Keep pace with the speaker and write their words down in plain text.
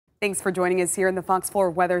Thanks for joining us here in the Fox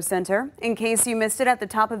 4 Weather Center. In case you missed it at the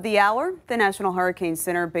top of the hour, the National Hurricane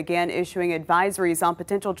Center began issuing advisories on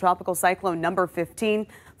potential tropical cyclone number 15,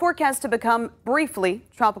 forecast to become briefly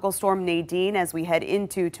Tropical Storm Nadine as we head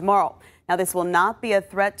into tomorrow. Now, this will not be a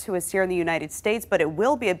threat to us here in the United States, but it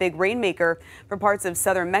will be a big rainmaker for parts of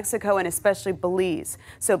southern Mexico and especially Belize.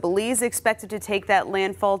 So Belize expected to take that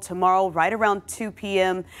landfall tomorrow right around 2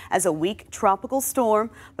 p.m. as a weak tropical storm,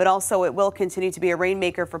 but also it will continue to be a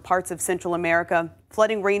rainmaker for parts of Central America.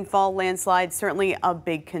 Flooding, rainfall, landslides, certainly a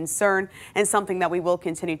big concern and something that we will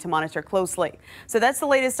continue to monitor closely. So that's the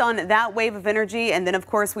latest on that wave of energy. And then, of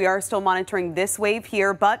course, we are still monitoring this wave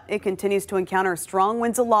here, but it continues to encounter strong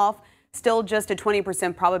winds aloft. Still just a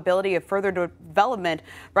 20% probability of further development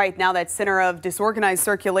right now. That center of disorganized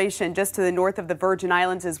circulation just to the north of the Virgin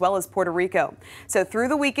Islands as well as Puerto Rico. So through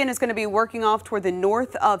the weekend is going to be working off toward the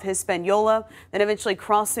north of Hispaniola, then eventually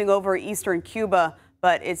crossing over eastern Cuba.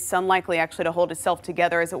 But it's unlikely actually to hold itself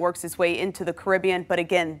together as it works its way into the Caribbean. But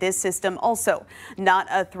again, this system also not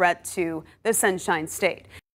a threat to the Sunshine State.